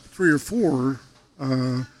in 3 or 4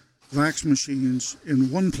 VAX machines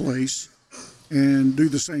in one place and do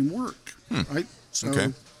the same work, right? So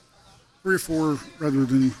 3 or 4 rather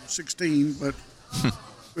than 16, but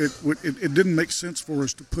it didn't make sense for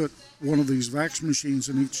us to put one of these VAX machines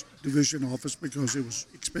in each division office because it was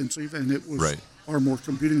expensive and it was far more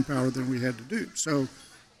computing power than we had to do. So,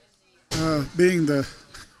 being the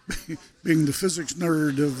physics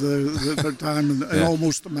nerd of the time and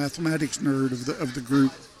almost the mathematics nerd of the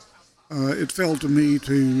group, it fell to me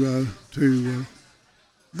to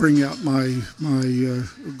bring out my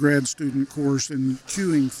grad student course in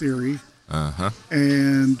queuing theory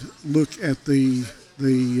and look at the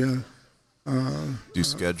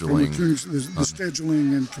scheduling, the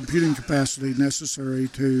scheduling and computing capacity necessary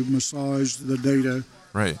to massage the data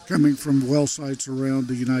coming from well sites around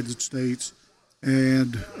the United States,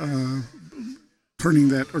 and turning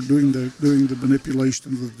that or doing the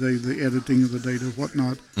manipulation of the data, the editing of the data,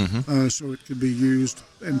 whatnot, so it could be used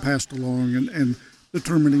and passed along, and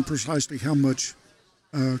determining precisely how much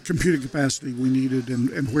computing capacity we needed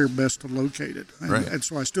and where best to locate it. And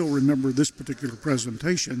so I still remember this particular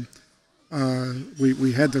presentation.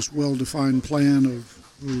 We had this well-defined plan of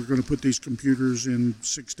we were going to put these computers in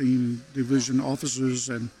 16 division offices,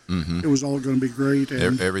 and it was all going to be great.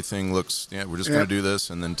 And everything looks, we're just going to do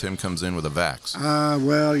this, and then Tim comes in with a VAX.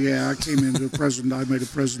 Well, yeah, I came into I made a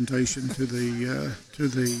presentation to the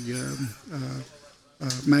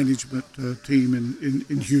management team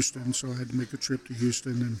in Houston, so I had to make a trip to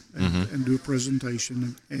Houston and do a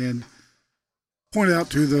presentation and point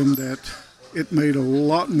out to them that it made a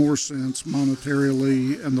lot more sense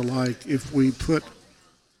monetarily and the like if we put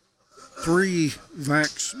 3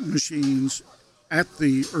 VAX machines at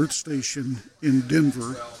the Earth Station in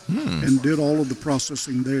Denver and did all of the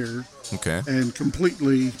processing there and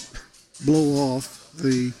completely blow off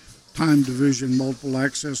the time division multiple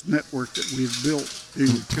access network that we've built to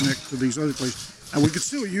connect to these other places. And we could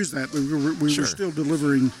still use that. We Sure. were still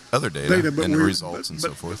delivering Other data but and results and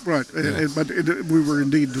so forth. Right, Yeah. we were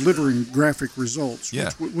indeed delivering graphic results,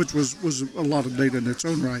 Yeah. which was a lot of data in its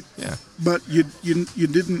own right. Yeah. But you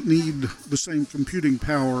didn't need the same computing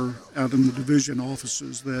power out in the division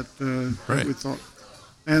offices that Right. we thought.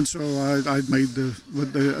 And so I made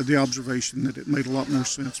the observation that it made a lot more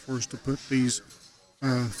sense for us to put these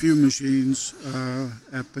few machines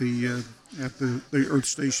at the Earth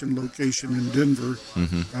Station location in Denver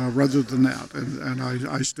rather than that. And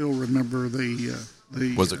I still remember the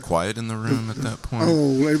Was it quiet in the room at that point?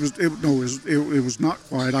 Oh, it was not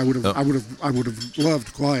quiet. I would have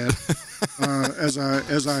loved quiet. As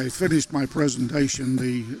I finished my presentation,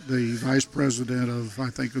 the vice president of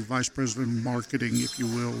vice president of marketing, if you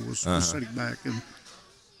will, was sitting back, and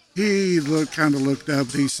he kind of looked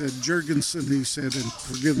up. And he said, "Jurgensen," he said, and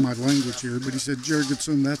forgive my language here, but he said,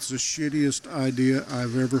 "Jurgensen, that's the shittiest idea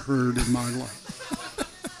I've ever heard in my life."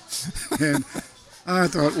 And I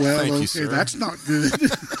thought, well, Thank you, okay, sir. that's not good.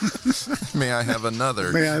 May I have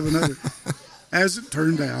another? May I have another? As it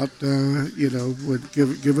turned out,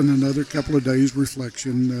 given another couple of days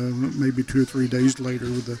reflection, maybe 2 or 3 days later,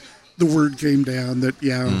 the word came down that we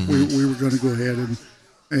were going to go ahead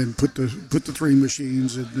and put the 3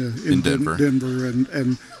 machines in Denver,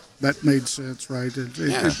 and that made sense, right?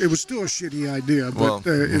 It was still a shitty idea, but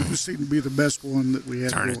it seemed to be the best one that we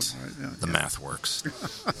had Darn going. it. Right? Yeah, The math works.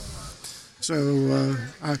 So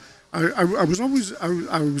I was always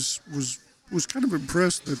was kind of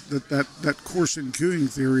impressed that course in queuing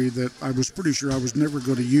theory that I was pretty sure I was never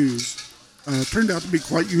going to use turned out to be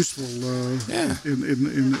quite useful in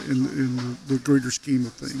the greater scheme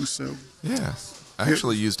of things. So Yeah. I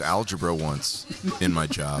actually used algebra once in my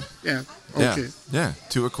job. yeah, okay, Yeah.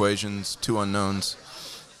 2 equations, 2 unknowns,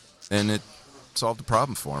 and it solved the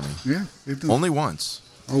problem for me. yeah. Only once.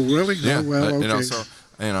 Oh, really? Yeah. Oh, well, okay. So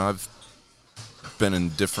I've been in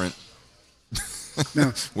different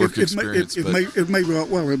Now, work it experience. may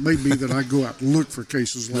be that I go out and look for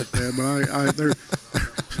cases like that, but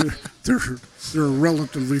there are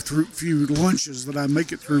relatively few lunches that I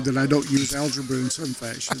make it through that I don't use algebra in some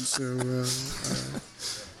fashion. So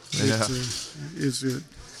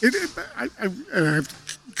I have to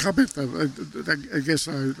comment. I guess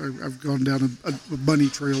I've gone down a bunny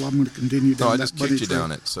trail. I'm going to continue down. No, I that just bunny kicked you trail.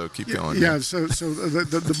 down it, so keep going. Yeah. So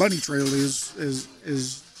the bunny trail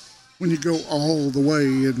is when you go all the way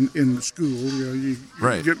in school. You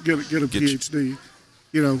Right. get a PhD.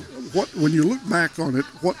 When you look back on it,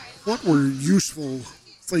 what were useful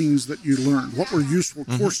things that you learned? What were useful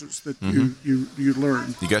courses that you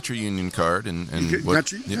learned? You got your union card and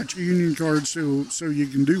Got your union card, so you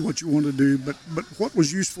can do what you want to do. But what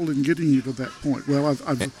was useful in getting you to that point? Well,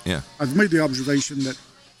 I've made the observation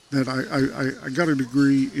that I got a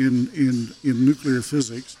degree in nuclear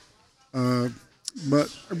physics, but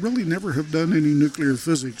I really never have done any nuclear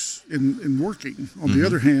physics in working. On the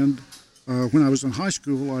other hand, when I was in high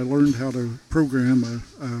school, I learned how to program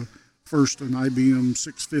first an IBM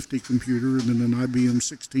 650 computer and then an IBM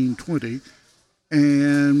 1620,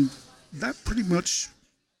 and that pretty much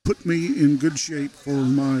put me in good shape for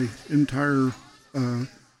my entire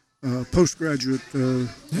postgraduate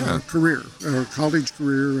career, college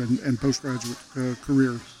career and postgraduate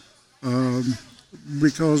career.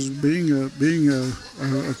 Because being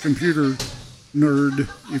a computer nerd,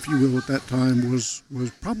 if you will, at that time was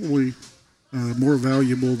probably more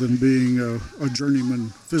valuable than being a journeyman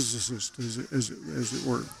physicist, as it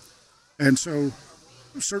were. And so,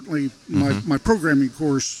 certainly, my programming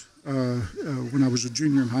course when I was a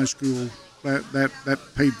junior in high school, that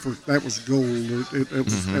paid for, that was gold.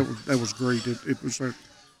 That was great. It was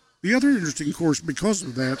the other interesting course because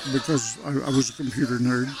of that, because I was a computer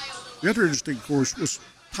nerd. The other interesting course was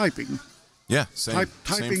typing. Yeah, same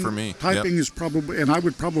for me. Typing is probably, and I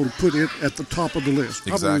would probably put it at the top of the list.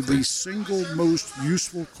 Probably Exactly. the single most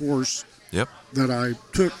useful course Yep. that I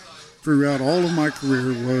took throughout all of my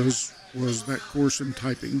career was that course in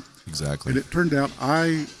typing. Exactly. And it turned out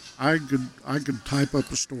I could type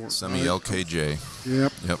up a story. Semi LKJ.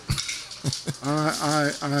 Yep. Yep.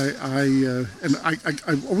 I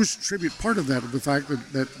always attribute part of that to the fact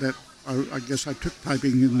that I guess I took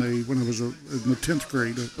typing when I was in the 10th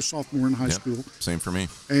grade, a sophomore in high school. Same for me.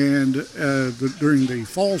 And during the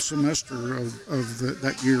fall semester of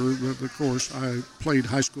that year of the course, I played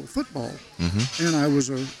high school football, and I was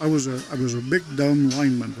a big dumb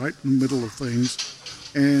lineman right in the middle of things.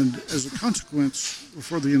 And as a consequence,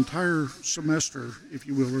 for the entire semester, if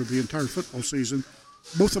you will, or the entire football season,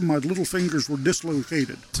 both of my little fingers were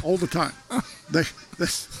dislocated all the time.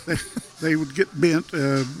 They would get bent,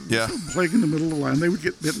 playing in the middle of the line. They would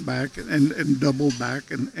get bent back and doubled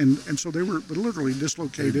back, and so they were literally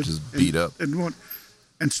dislocated. Just beat up.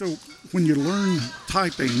 And so when you learn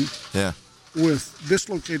typing with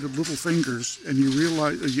dislocated little fingers, and you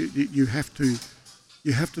realize you have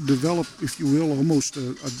to develop, if you will, almost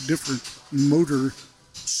a different motor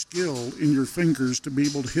skill in your fingers to be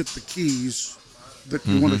able to hit the keys that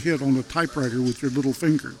you want to hit on a typewriter with your little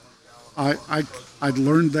finger. I'd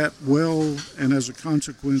learned that well, and as a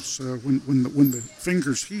consequence, when the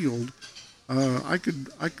fingers healed, I could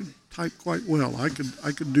type quite well. I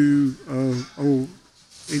could do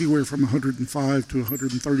anywhere from 105 to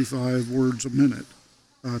 135 words a minute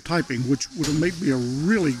typing, which would have made me a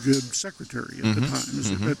really good secretary at the time,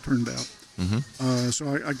 as it turned out.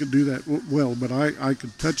 So I could do that well, but I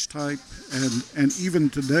could touch type, and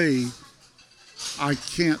even today, I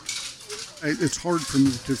can't. It's hard for me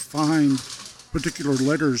to find particular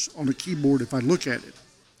letters on a keyboard if I look at it.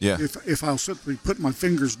 Yeah. If I'll simply put my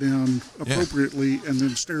fingers down appropriately and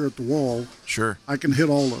then stare at the wall, sure, I can hit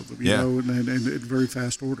all of them, you know, and in very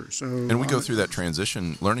fast order. So, and we go through that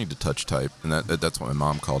transition, learning to touch type, and that's what my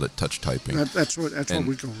mom called it, touch typing. That's what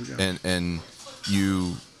we call it. Yeah. And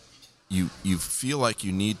you feel like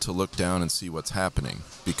you need to look down and see what's happening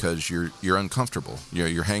because you're uncomfortable.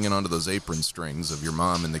 You're hanging onto those apron strings of your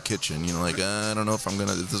mom in the kitchen. You know, like I don't know if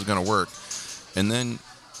this is gonna work. And then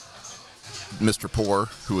Mr. Poor,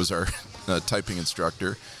 who was our typing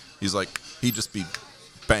instructor, he'd just be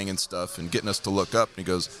banging stuff and getting us to look up. And he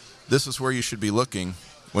goes, "This is where you should be looking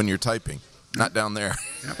when you're typing, not down there."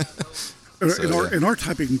 Yeah. In our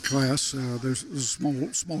typing class, there's a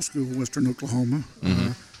small school in western Oklahoma.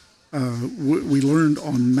 We learned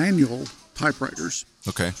on manual typewriters.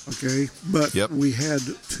 Okay. But we had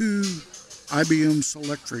two IBM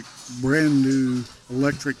Selectric, brand new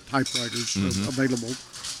electric typewriters available,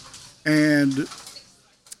 and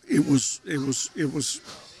it was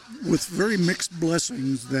with very mixed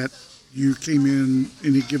blessings that you came in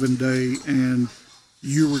any given day and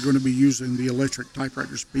you were going to be using the electric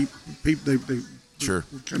typewriters. They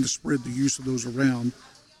kind of spread the use of those around.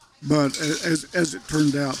 But as it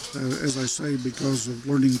turned out, as I say, because of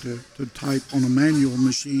learning to type on a manual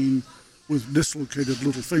machine with dislocated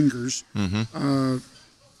little fingers, I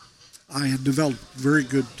had developed very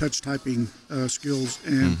good touch typing skills,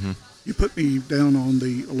 and you put me down on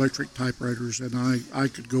the electric typewriters, and I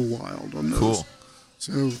could go wild on those. Cool.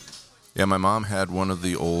 So, yeah, my mom had one of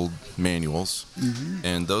the old manuals,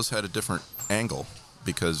 and those had a different angle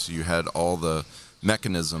because you had all the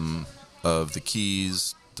mechanism of the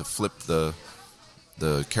keys to flip the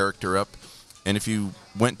character up, and if you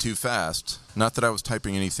went too fast, not that I was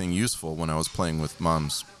typing anything useful when I was playing with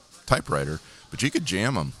Mom's typewriter, but you could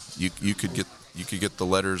jam them. You could get the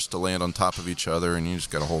letters to land on top of each other, and you just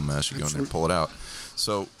got a whole mess. You go in there and pull it out.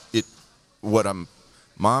 So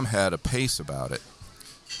Mom had a pace about it,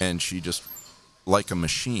 and she just like a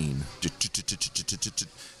machine,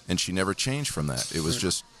 and she never changed from that. It was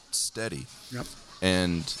just steady. Yep.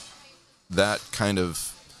 And that kind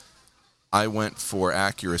of, I went for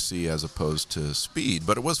accuracy as opposed to speed,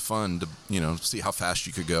 but it was fun to, see how fast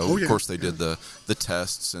you could go. Oh, yeah. Of course, they did the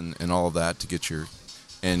tests and all of that to get your,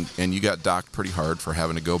 and you got docked pretty hard for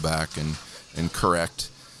having to go back and correct.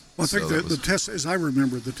 Well, I think the test, as I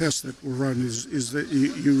remember, the test that were run is that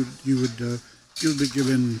you would be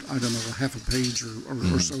given, I don't know, half a page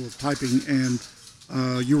or so of typing,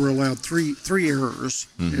 and you were allowed three errors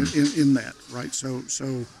in that, right? So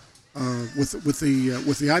with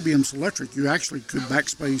the IBM Selectric, you actually could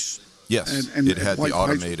backspace. Yes, and it had the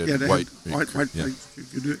automated white. White yeah. You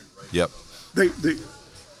could do it. Yep.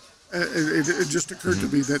 It just occurred to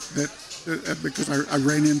me that because I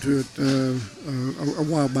ran into it a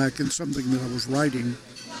while back in something that I was writing,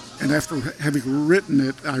 and after having written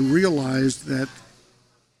it, I realized that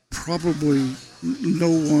probably no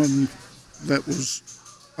one that was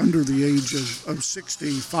under the age of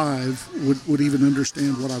 65 would even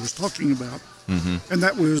understand what I was talking about. And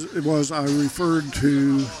that was I referred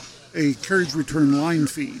to a carriage return line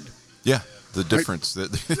feed. Yeah, the difference that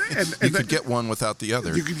you could get one without the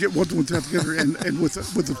other. You could get one without the other, and with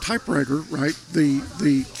the typewriter, right?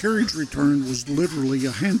 The carriage return was literally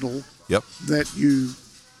a handle. Yep. That you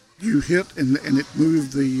hit, and it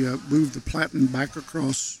moved the platen back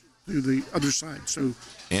across to the other side. So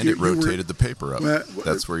it rotated the paper up.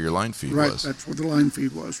 That's where your line feed was. Right, that's where the line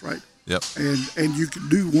feed was, right. Yep. And you could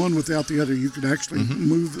do one without the other. You could actually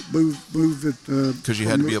move it. Because you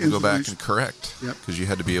had to be able to go back and correct. Yep. Because you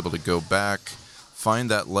had to be able to go back, find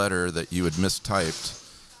that letter that you had mistyped,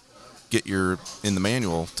 get in the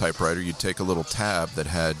manual typewriter, you'd take a little tab that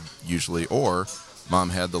had usually, or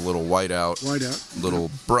Mom had the little whiteout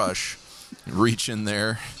little brush, reach in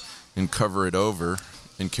there and cover it over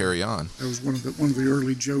and carry on. That was one of the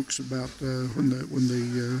early jokes about when the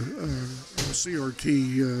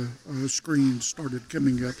CRT screens started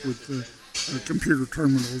coming up with computer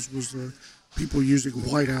terminals, was people using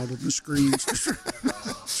whiteout on the screens to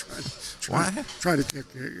try to check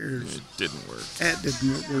their errors. It didn't work. That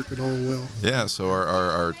didn't work at all well. Yeah, so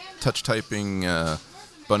our touch typing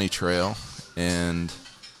bunny trail, and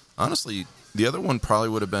honestly, the other one probably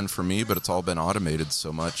would have been for me, but it's all been automated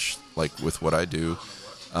so much, like with what I do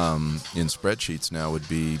in spreadsheets now, would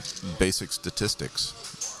be basic statistics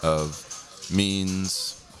of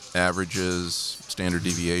means, averages, standard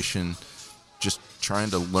deviation, just trying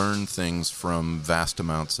to learn things from vast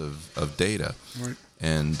amounts of data. Right.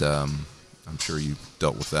 And I'm sure you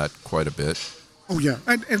dealt with that quite a bit. Oh yeah,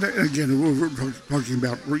 and again, we're talking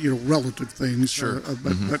about relative things. Sure.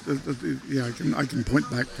 But yeah, I can point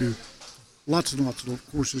back to lots and lots of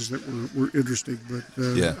courses that were interesting. But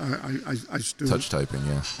I still touch typing.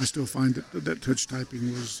 Yeah. I still find that touch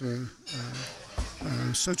typing was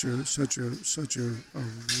such a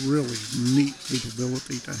really neat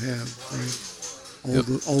capability to have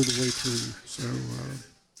all the way through. So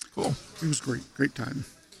cool. It was great time.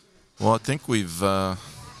 Well, I think we've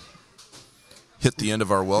hit the end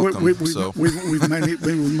of our welcome. We've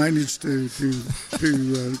managed to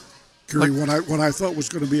carry what I thought was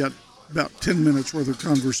going to be about 10 minutes worth of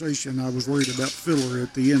conversation. I was worried about filler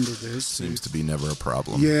at the end of this. Seems to be never a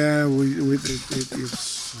problem. Yeah,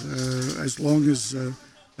 it's as long as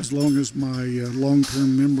my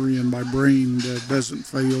long-term memory in my brain doesn't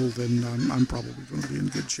fail, then I'm probably going to be in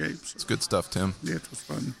good shape. So. It's good stuff, Tim. Yeah, it was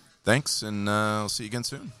fun. Thanks, and I'll see you again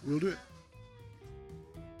soon. We'll do it.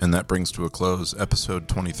 And that brings to a close episode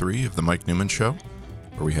 23 of The Mike Newman Show,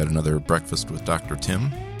 where we had another breakfast with Dr.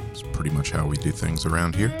 Tim. It's pretty much how we do things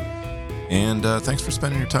around here. And thanks for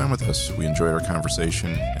spending your time with us. We enjoyed our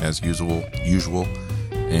conversation as usual,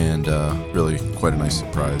 and really quite a nice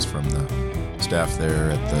surprise from the staff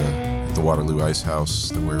there at the Waterloo Ice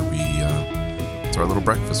House, where it's our little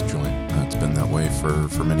breakfast joint. It's been that way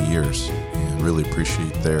for many years, and really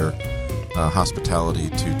appreciate their hospitality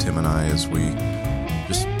to Tim and I as we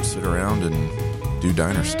just sit around and do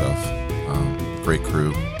diner stuff. Great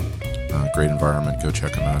crew, great environment. Go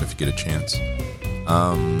check them out if you get a chance.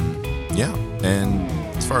 Yeah, and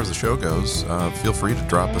as far as the show goes, feel free to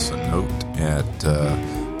drop us a note at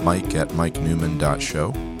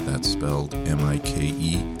mike@mikeNewman.show. That's spelled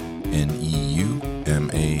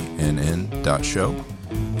MikeNeumann.show.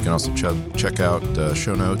 You can also check out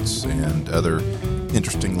show notes and other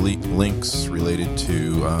interesting links related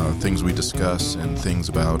to things we discuss and things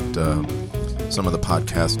about some of the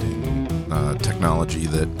podcasting technology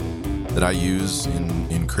that I use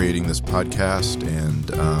in creating this podcast,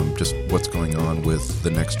 and just what's going on with the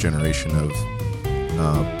next generation of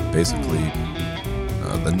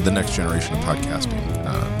the next generation of podcasting.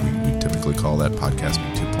 We typically call that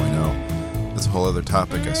podcasting 2.0. That's a whole other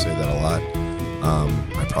topic. I say that a lot.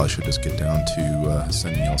 I probably should just get down to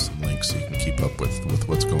sending y'all some links so you can keep up with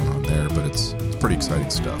what's going on there, but it's pretty exciting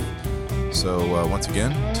stuff. So once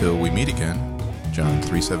again, till we meet again, John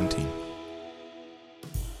 3:17.